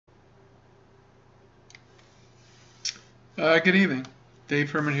Good evening. Dave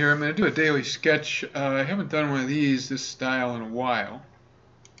Herman here. I'm going to do a daily sketch. I haven't done one of this style in a while.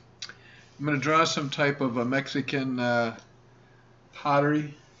 I'm going to draw some type of a Mexican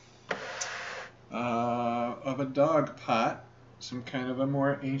pottery of a dog pot, some kind of a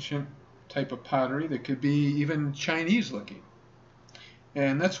more ancient type of pottery that could be even Chinese looking.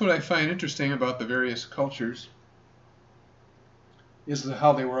 And that's what I find interesting about the various cultures, is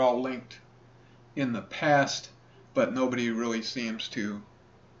how they were all linked in the past, but nobody really seems to,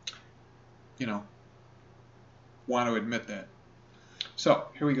 want to admit that. So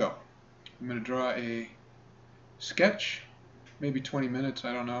here we go. I'm going to draw a sketch, maybe 20 minutes,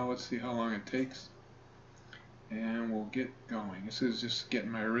 I don't know. Let's see how long it takes. And we'll get going. This is just getting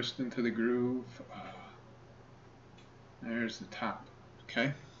my wrist into the groove. There's the top.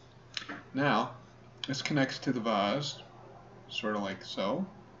 Okay. Now, this connects to the vase, sort of like so.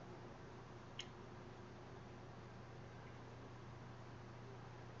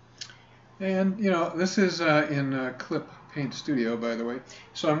 And, this is in Clip Paint Studio, by the way.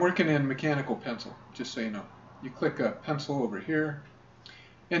 So I'm working in mechanical pencil, just so you know. You click a pencil over here.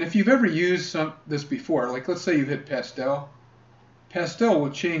 And if you've ever used this before, like let's say you've hit pastel, pastel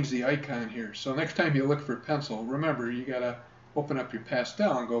will change the icon here. So next time you look for pencil, remember you got to open up your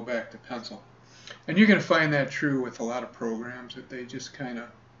pastel and go back to pencil. And you're going to find that true with a lot of programs, that they just kind of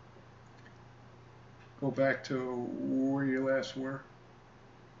go back to where you last were.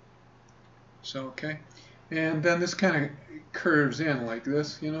 So, okay. And then this kind of curves in like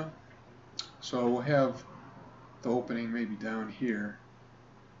this, So we'll have the opening maybe down here,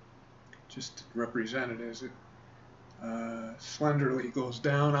 just to represent it as it slenderly goes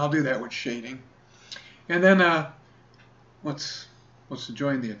down. I'll do that with shading. And then let's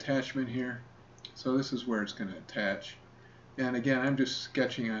join the attachment here. So this is where it's going to attach. And again, I'm just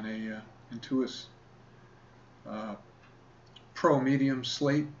sketching on a Intuos Pro medium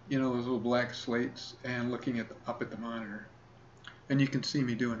slate, those little black slates, and looking up at the monitor. And you can see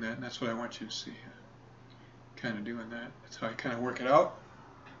me doing that, and that's what I want you to see. Kind of doing that. That's how I kind of work it out.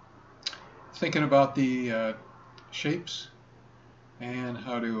 Thinking about the shapes and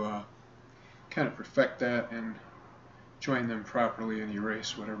how to kind of perfect that and join them properly and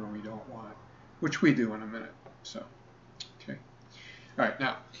erase whatever we don't want, which we do in a minute. So, okay. All right,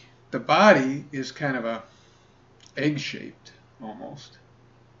 now the body is kind of a egg-shaped almost.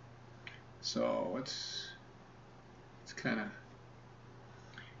 So it's kind of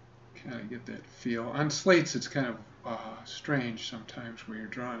get that feel. On slates, it's kind of strange sometimes where you're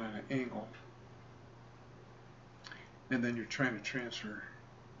drawing on an angle, and then you're trying to transfer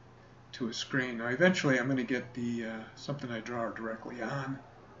to a screen. Now, eventually, I'm going to get the something I draw directly on,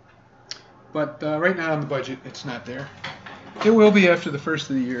 but right now on the budget, it's not there. It will be after the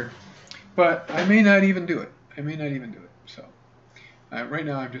first of the year, but I may not even do it. So right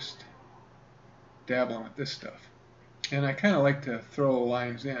now, I'm just dabbling with this stuff. And I kind of like to throw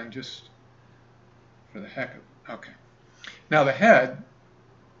lines in just for the heck of it. Okay. Now the head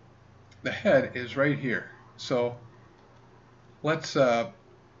is right here. So let's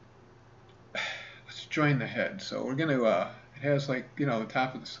join the head. So we're going to, it has like, the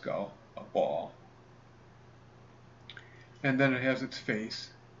top of the skull, a ball. And then it has its face.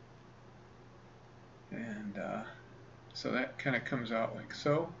 And so that kind of comes out like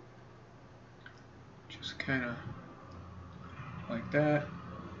so. Just kind of like that.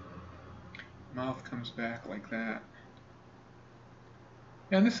 Mouth comes back like that.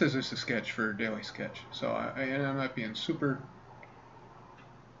 And this is just a sketch for a daily sketch. So I'm not being super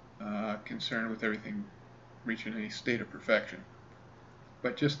concerned with everything reaching any state of perfection,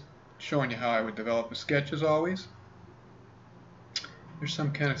 but just showing you how I would develop a sketch as always. There's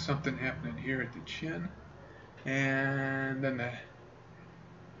some kind of something happening here at the chin, and then the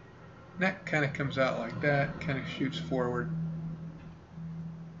neck kind of comes out like that, kind of shoots forward.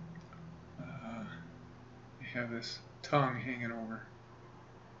 You have this tongue hanging over.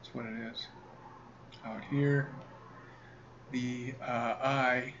 That's what it is. Out here. The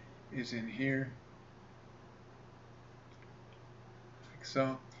eye is in here. Like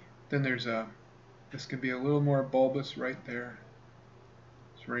so. Then there's this can be a little more bulbous right there.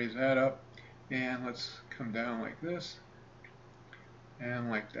 Let's raise that up. And let's come down like this. And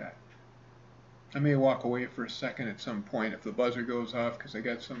like that. I may walk away for a second at some point if the buzzer goes off, because I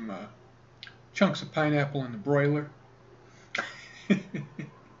got some chunks of pineapple in the broiler.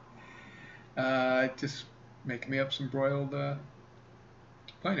 Just making me up some broiled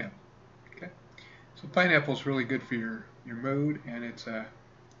pineapple. Okay, so pineapple is really good for your mood, and it's a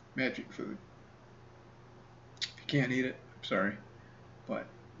magic food. If you can't eat it, I'm sorry, but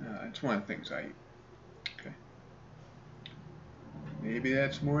it's one of the things I eat. Okay. Maybe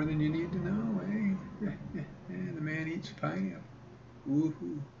that's more than you need to know, eh? The man eats pineapple.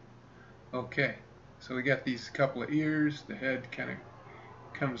 Woohoo. Okay, so we got these couple of ears. The head kind of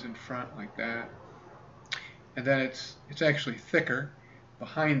comes in front like that. And then it's actually thicker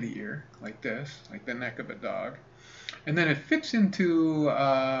behind the ear, like this, like the neck of a dog. And then it fits into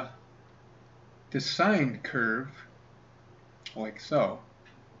this sine curve, like so,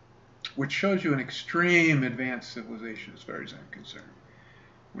 which shows you an extreme advanced civilization as far as I'm concerned.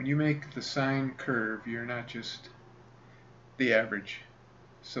 When you make the sine curve, you're not just the average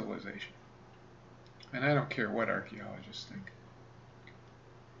civilization. And I don't care what archaeologists think.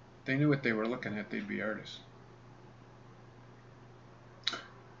 If they knew what they were looking at, they'd be artists.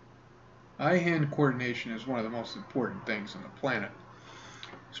 Eye-hand coordination is one of the most important things on the planet,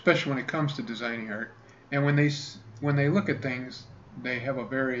 especially when it comes to designing art. And when they look at things, they have a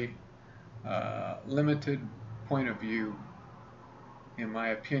very limited point of view, in my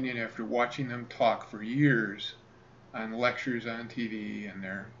opinion, after watching them talk for years on lectures on TV, and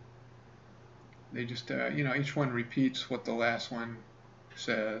they just each one repeats what the last one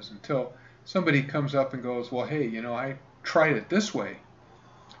says until somebody comes up and goes, well, hey, I tried it this way.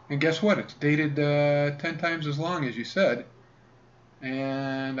 And guess what? It's dated 10 times as long as you said.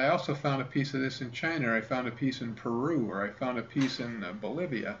 And I also found a piece of this in China, or I found a piece in Peru, or I found a piece in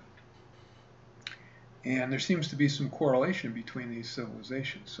Bolivia. And there seems to be some correlation between these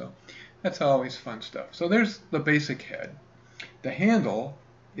civilizations. So that's always fun stuff. So there's the basic head. The handle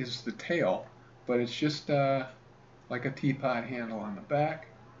is the tail, but it's just like a teapot handle on the back.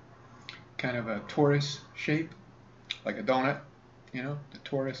 Kind of a torus shape, like a donut. The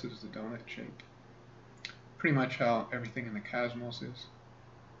torus is the donut shape. Pretty much how everything in the cosmos is.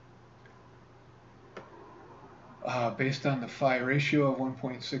 Based on the phi ratio of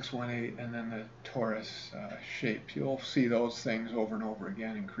 1.618 and then the torus shape. You'll see those things over and over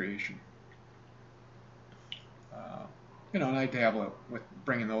again in creation. And I dabble with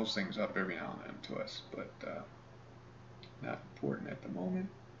bringing those things up every now and then to us, but not important at the moment.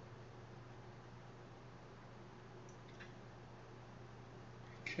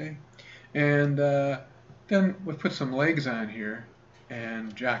 Okay, and then we put some legs on here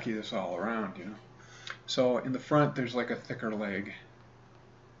and jockey this all around, So in the front there's like a thicker leg.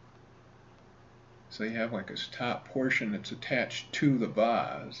 So you have like this top portion that's attached to the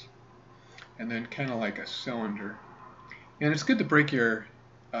vase, and then kind of like a cylinder. And it's good to break your,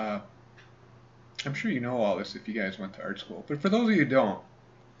 I'm sure you know all this if you guys went to art school, but for those of you who don't,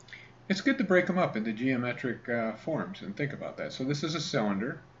 it's good to break them up into geometric forms and think about that. So this is a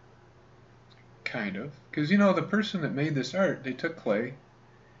cylinder, kind of, because the person that made this art, they took clay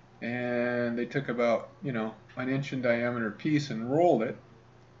and they took about an inch in diameter piece and rolled it,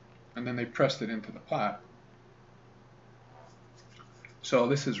 and then they pressed it into the pot. So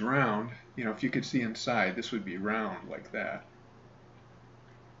this is round. If you could see inside, this would be round like that.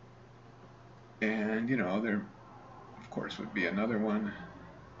 And there of course would be another one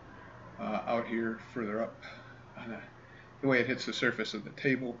out here further up on the way it hits the surface of the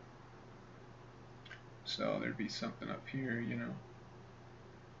table. So there'd be something up here,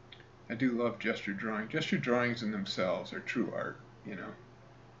 I do love gesture drawing. Gesture drawings in themselves are true art,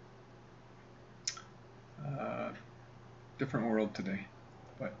 Different world today,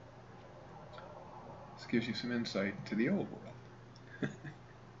 but this gives you some insight into the old world.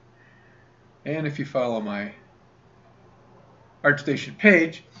 And if you follow my ArtStation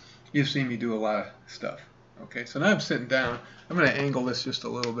page, you've seen me do a lot of stuff. Okay, so now I'm sitting down. I'm going to angle this just a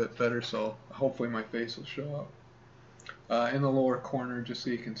little bit better, so hopefully my face will show up in the lower corner, just so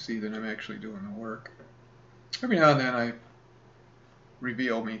you can see that I'm actually doing the work. Every now and then I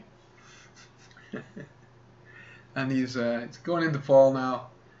reveal me. And these, it's going into fall now,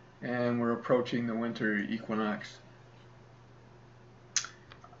 and we're approaching the winter equinox.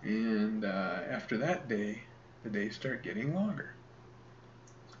 And after that day, the days start getting longer.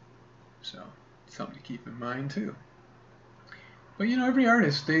 So, something to keep in mind too. But every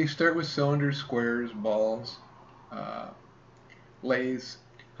artist, they start with cylinders, squares, balls, lathes,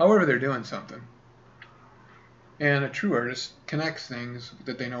 however they're doing something. And a true artist connects things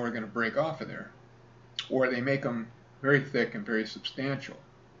that they know are going to break off of there. Or they make them very thick and very substantial.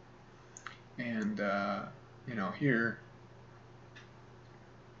 And, here,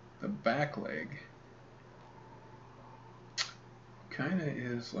 the back leg kind of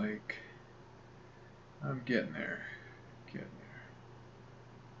is like, I'm getting there,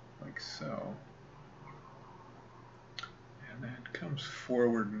 like so. And then it comes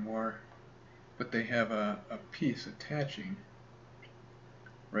forward more, but they have a piece attaching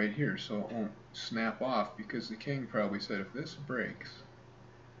right here so it won't snap off, because the king probably said, if this breaks,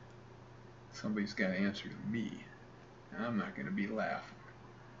 somebody's got to answer to me. I'm not going to be laughing.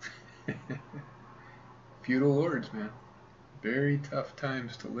 Feudal lords, man. Very tough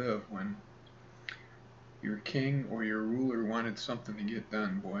times to live when your king or your ruler wanted something to get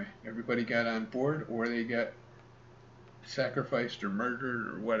done, boy. Everybody got on board, or they got sacrificed or murdered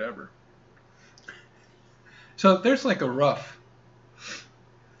or whatever. So there's like a rough.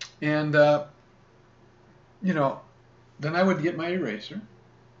 And, you know, then I would get my eraser.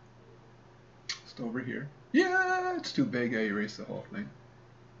 Just over here. Yeah, it's too big. I erase the whole thing.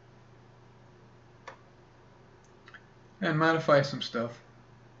 And modify some stuff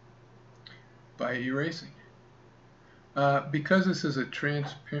by erasing. Because this is a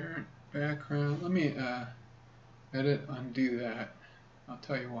transparent background, let me edit, undo that. I'll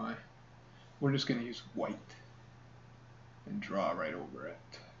tell you why. We're just going to use white and draw right over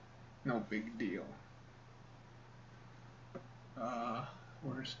it. No big deal.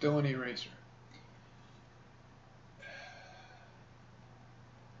 We're still an eraser.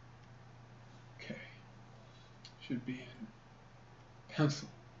 Okay. Should be in pencil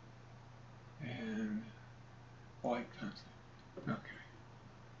and white pencil. Okay.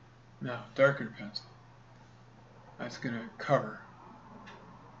 Now, darker pencil. That's going to cover.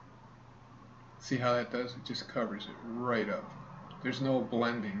 See how that does? It just covers it right up. There's no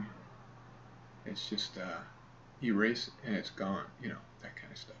blending. It's just erase it and it's gone. You know, that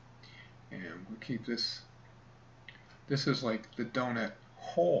kind of stuff. And we'll keep this. This is like the donut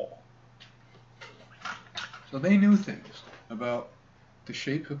hole. So they knew things about the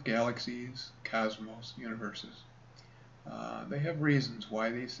shape of galaxies, cosmos, universes. They have reasons why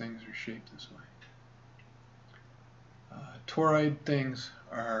these things are shaped this way. Toroid things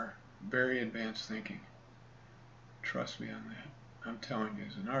are very advanced thinking. Trust me on that. I'm telling you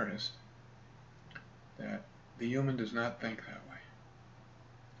as an artist that the human does not think that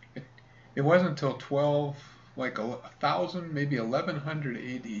way. It wasn't until like 1,000, maybe 1100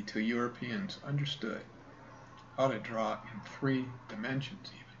 AD till Europeans understood how to draw in 3 dimensions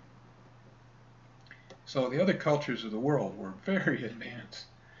even. So the other cultures of the world were very advanced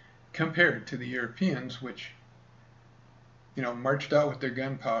compared to the Europeans, which, you know, marched out with their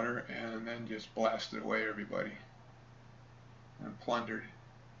gunpowder and then just blasted away everybody and plundered.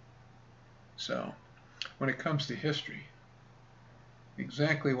 So when it comes to history,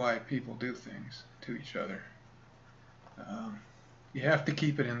 exactly why people do things to each other, you have to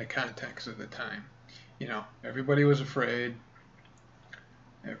keep it in the context of the time. You know, everybody was afraid.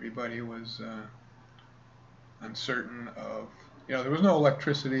 Everybody was uncertain of, you know, there was no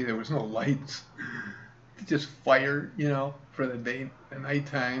electricity, there was no lights. Just fire, you know, for the day, the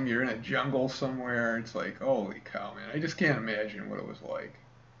nighttime. You're in a jungle somewhere. It's like, holy cow, man. I just can't imagine what it was like.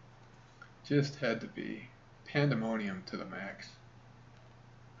 Just had to be pandemonium to the max.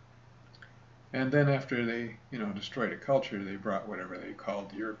 And then after they, you know, destroyed a culture, they brought whatever they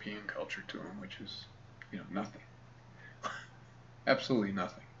called European culture to them, which is, you know, nothing. Absolutely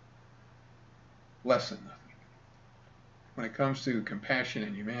nothing. Less than nothing. When it comes to compassion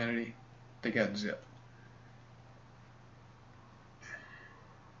and humanity, they got zip.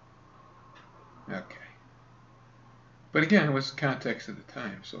 Okay. But again, it was the context of the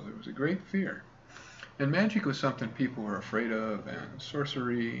time, so there was a great fear. And magic was something people were afraid of, and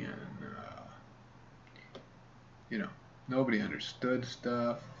sorcery, and, you know, nobody understood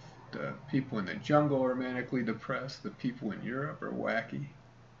stuff. The people in the jungle are manically depressed. The people in Europe are wacky.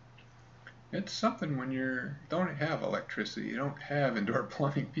 It's something when you don't have electricity, you don't have indoor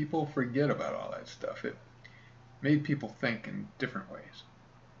plumbing, people forget about all that stuff. It made people think in different ways.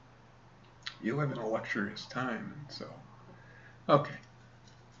 You live in a luxurious time, and so, okay.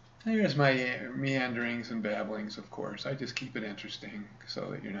 Here's my meanderings and babblings, of course. I just keep it interesting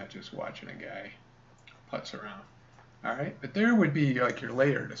so that you're not just watching a guy putz around. All right, but there would be like your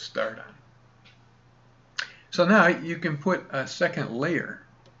layer to start on. So now you can put a second layer.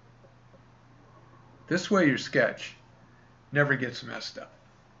 This way your sketch never gets messed up.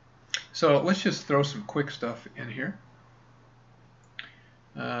 So let's just throw some quick stuff in here.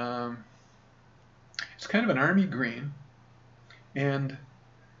 It's kind of an army green and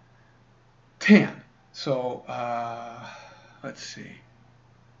tan. So let's see.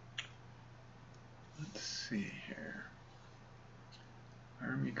 Let's see here.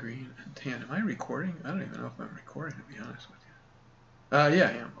 Army green and tan. Am I recording? I don't even know if I'm recording, to be honest with you. Yeah,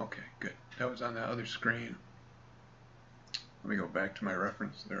 I am. Okay, good. That was on the other screen. Let me go back to my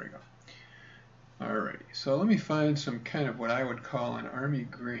reference. There we go. Alrighty, so let me find some kind of what I would call an army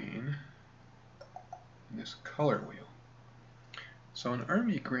green in this color wheel. So an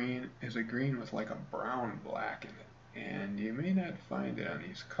army green is a green with like a brown black in it, and you may not find it on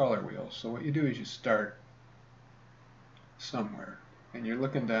these color wheels. So what you do is you start somewhere, and you're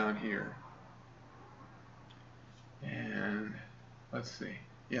looking down here, and let's see,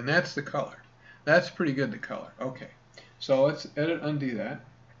 yeah, and that's the color. That's pretty good, the color. Okay, so let's undo that.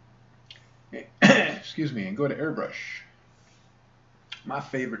 Excuse me, and go to airbrush, my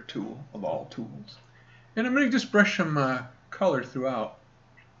favorite tool of all tools, and I'm going to just brush some color throughout.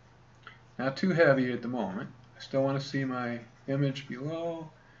 Not too heavy at the moment. I still want to see my image below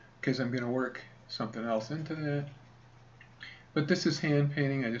because I'm going to work something else into that. But this is hand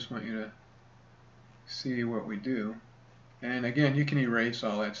painting. I just want you to see what we do. And again, you can erase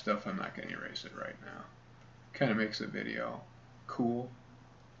all that stuff. I'm not going to erase it right now. Kind of makes the video cool.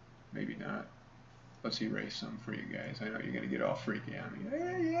 Maybe not. Let's erase some for you guys. I know you're going to get all freaky on me.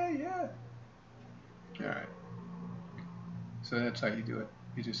 Yeah. Alright. So that's how you do it.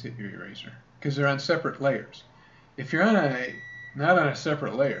 You just hit your eraser. Because they're on separate layers. If you're not on a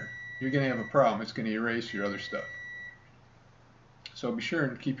separate layer, you're going to have a problem. It's going to erase your other stuff. So be sure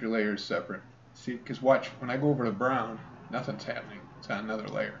and keep your layers separate. See, because watch, when I go over to brown, nothing's happening. It's on another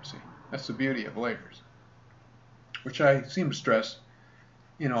layer. See, that's the beauty of layers, which I seem to stress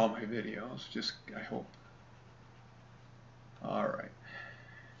in all my videos. Just, I hope. All right.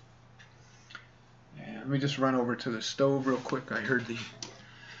 And let me just run over to the stove real quick. I heard the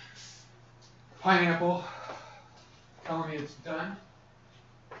pineapple telling me it's done.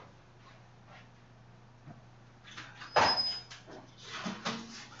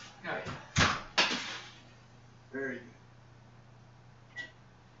 Very good.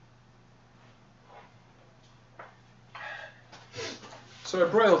 So I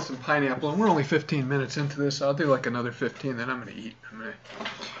broiled some pineapple, and we're only 15 minutes into this. I'll do like another 15, then I'm going to eat. I'm going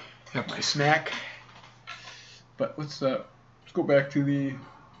to have my snack. But let's go back to the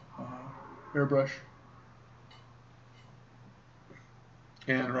airbrush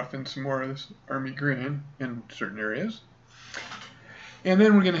and rough in some more of this army green in certain areas. And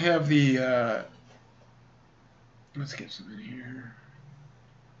then we're going to have the let's get some in here.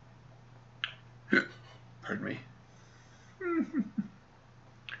 Pardon me.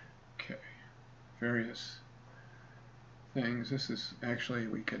 Okay. Various things. This is actually,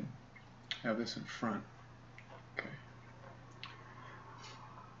 we could have this in front. Okay.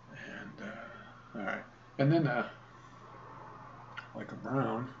 And, alright. And then, like a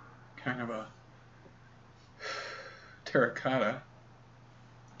brown, kind of a terracotta.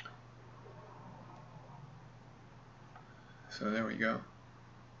 So there we go.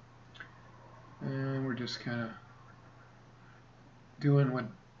 And we're just kind of doing what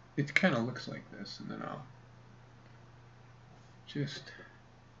it kind of looks like this, and then I'll just,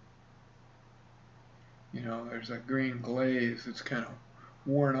 you know, there's a green glaze that's kind of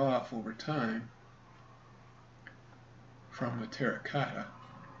worn off over time from the terracotta.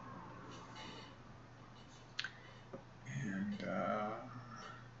 And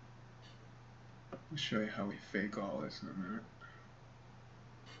I'll show you how we fake all this in a minute.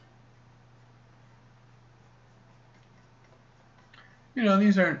 You know,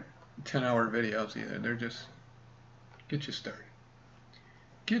 these aren't 10-hour videos either. They're just get you started.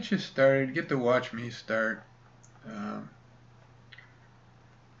 Get you started. Get to watch me start.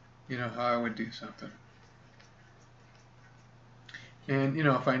 You know, how I would do something. And, you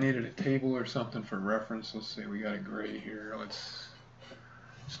know, if I needed a table or something for reference, let's say we got a gray here. Let's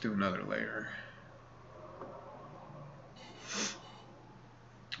do another layer.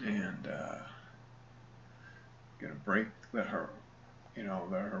 And gonna break the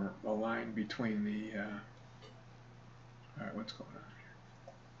line between the all right, what's going on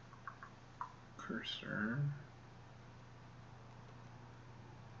here? Cursor.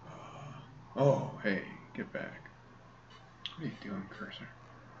 Oh, hey, get back. What are you doing, cursor?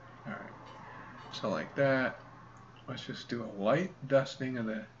 All right, so like that. Let's just do a light dusting of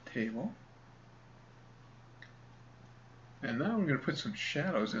the table. And now we're going to put some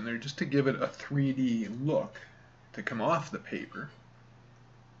shadows in there just to give it a 3D look to come off the paper.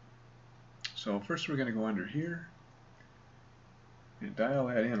 So first we're going to go under here and dial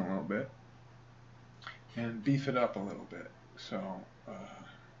that in a little bit and beef it up a little bit. So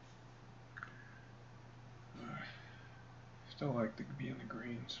still like to be in the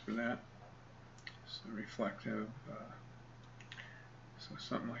greens for that. So reflective, so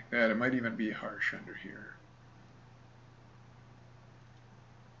something like that. It might even be harsh under here.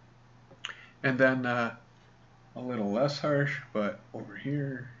 And then a little less harsh, but over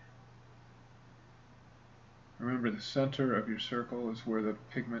here, remember the center of your circle is where the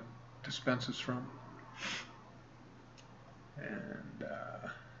pigment dispenses from. And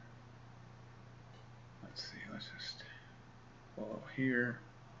let's see, let's just follow here,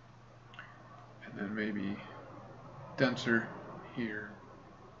 and then maybe denser here.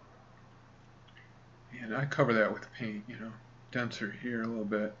 And I cover that with paint, you know, denser here a little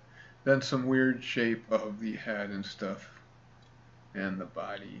bit. Then some weird shape of the head and stuff, and the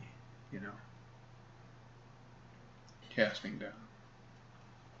body, you know, casting down.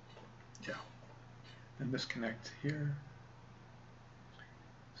 Yeah. And disconnect here.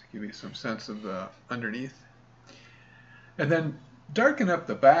 To give you some sense of the underneath. And then darken up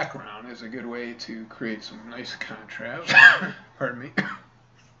the background is a good way to create some nice contrast. Pardon me.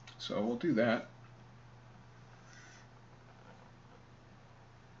 So we'll do that.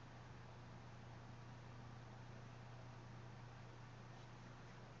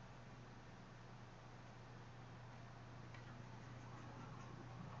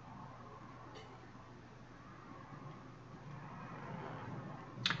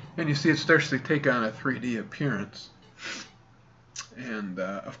 And you see it starts to take on a 3D appearance. And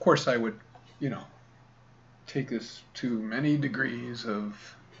of course I would, you know, take this to many degrees of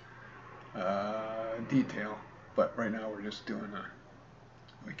detail. But right now we're just doing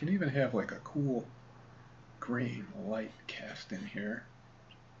we can even have like a cool green light cast in here.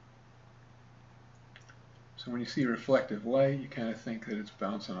 So when you see reflective light, you kind of think that it's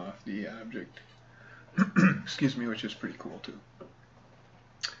bouncing off the object. Excuse me, which is pretty cool too.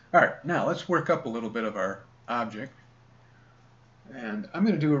 Alright, now let's work up a little bit of our object. And I'm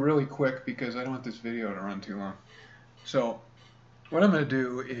going to do it really quick because I don't want this video to run too long. So what I'm going to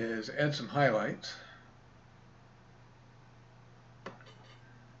do is add some highlights.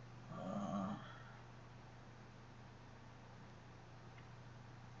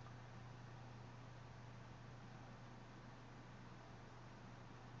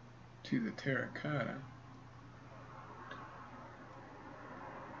 To the terracotta.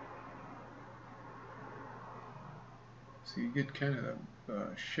 So you get kind of the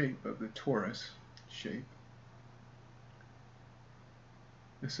shape of the torus shape.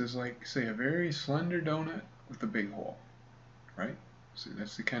 This is like, say, a very slender donut with a big hole, right? So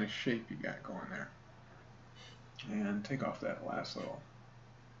that's the kind of shape you got going there. And take off that last little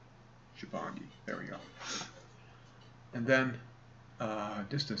shabangi. There we go. And then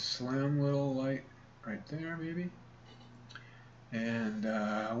just a slim little light right there, maybe. And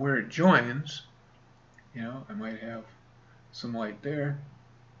where it joins, you know, I might have some light there.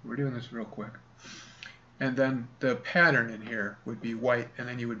 We're doing this real quick. And then the pattern in here would be white, and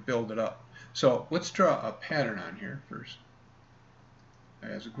then you would build it up. So let's draw a pattern on here first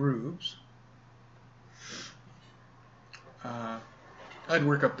as grooves. I'd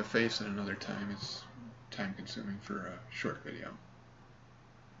work up the face at another time. It's time consuming for a short video.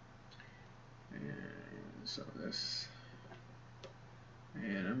 And so this,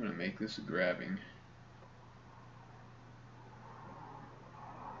 and I'm going to make this grabbing.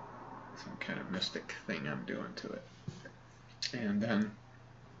 Some kind of mystic thing I'm doing to it. And then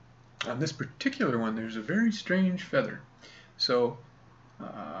on this particular one, there's a very strange feather. So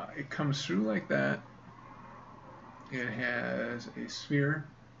it comes through like that. It has a sphere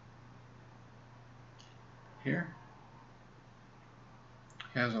here.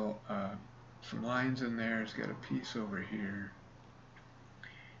 Has some lines in there. It's got a piece over here.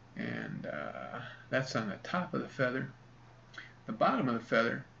 And that's on the top of the feather. The bottom of the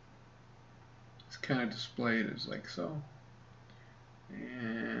feather, it's kind of displayed as like so,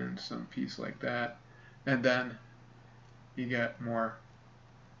 and some piece like that, and then you get more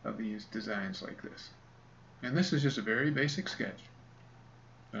of these designs like this. And this is just a very basic sketch,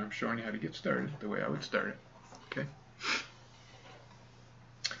 but I'm showing you how to get started the way I would start it. Okay.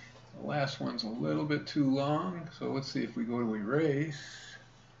 The last one's a little bit too long, so let's see if we go to erase.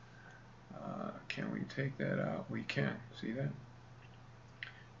 Can we take that out? We can. See that?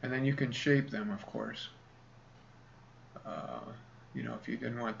 And then you can shape them, of course. You know, if you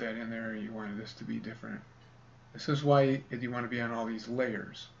didn't want that in there, you wanted this to be different. This is why you want to be on all these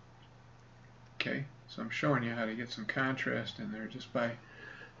layers. Okay, so I'm showing you how to get some contrast in there just by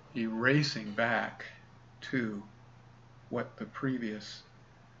erasing back to what the previous,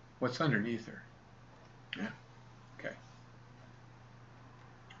 what's underneath her. Yeah, okay.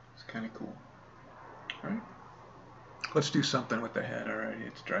 It's kind of cool. All right. Let's do something with the head already.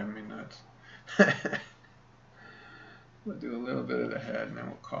 It's driving me nuts. We'll do a little bit of the head and then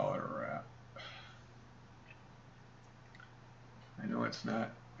we'll call it a wrap. I know it's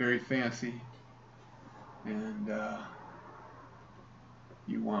not very fancy, and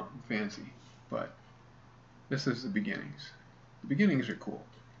you want fancy, but this is the beginnings. The beginnings are cool.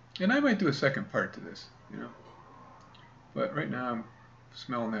 And I might do a second part to this, you know. But right now I'm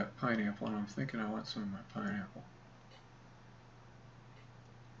smelling that pineapple and I'm thinking I want some of my pineapple.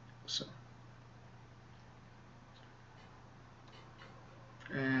 So,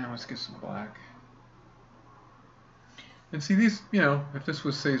 and let's get some black. And see these, you know, if this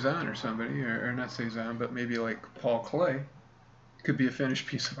was Cezanne or somebody, or not Cezanne, but maybe like Paul Klee, it could be a finished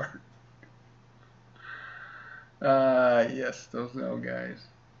piece of art. Yes, those old guys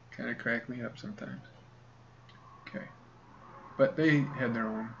kind of crack me up sometimes. Okay, but they had their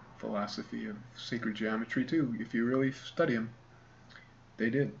own philosophy of sacred geometry too. If you really study them, they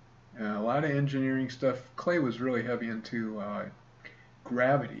did. A lot of engineering stuff. Klee was really heavy into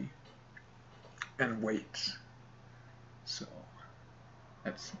gravity and weights. So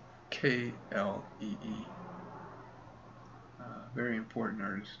that's K-L-E-E. Very important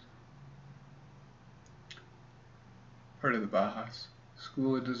artist. Part of the Bajas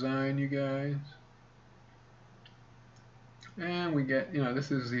School of Design, you guys. And we get, you know,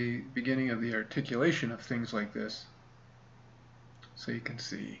 this is the beginning of the articulation of things like this. So you can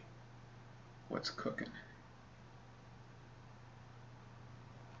see what's cooking.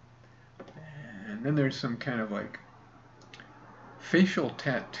 And then there's some kind of like facial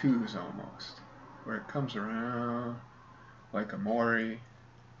tattoos almost, where it comes around like a mori,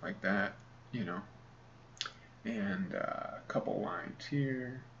 like that, you know, and a couple lines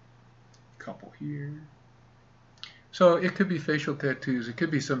here, a couple here. So it could be facial tattoos. It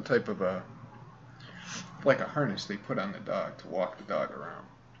could be some type of like a harness they put on the dog to walk the dog around.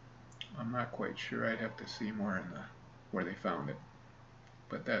 I'm not quite sure. I'd have to see more in where they found it,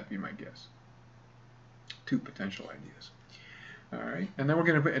 but that'd be my guess. Two potential ideas. All right, and then we're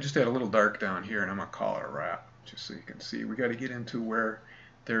going to just add a little dark down here, and I'm going to call it a wrap, just so you can see. We got to get into where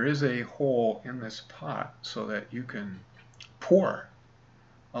there is a hole in this pot so that you can pour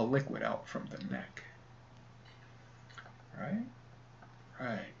a liquid out from the neck. Right?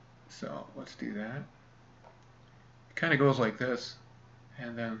 Right. So let's do that. It kind of goes like this,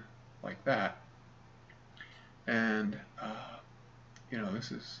 and then like that. And, you know,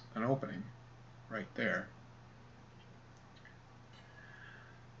 this is an opening right there.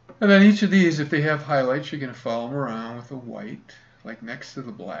 And then each of these, if they have highlights, you're going to follow them around with a white, like next to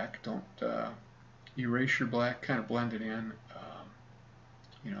the black. Don't erase your black, kind of blend it in.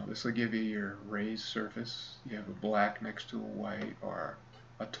 You know, this will give you your raised surface. You have a black next to a white, or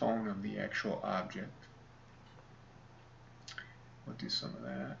a tone of the actual object. We'll do some of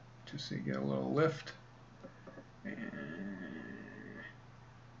that, just so you get a little lift.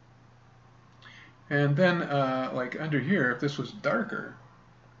 And then, like under here, if this was darker,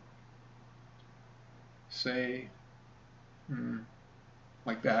 say,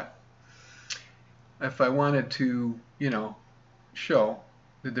 like that. If I wanted to, you know, show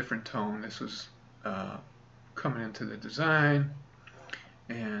the different tone, this was coming into the design,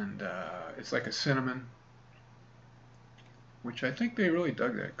 and it's like a cinnamon, which I think they really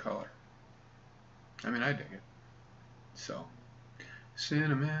dug that color. I mean, I dig it. So,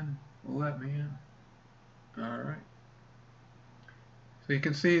 cinnamon, let me in. All right. So you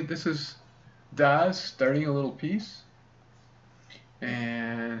can see this is Daz starting a little piece,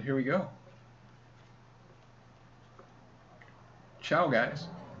 and here we go. Ciao, guys.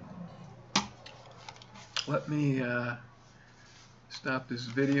 Let me stop this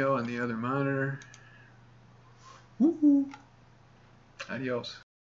video on the other monitor. Woohoo! Adios.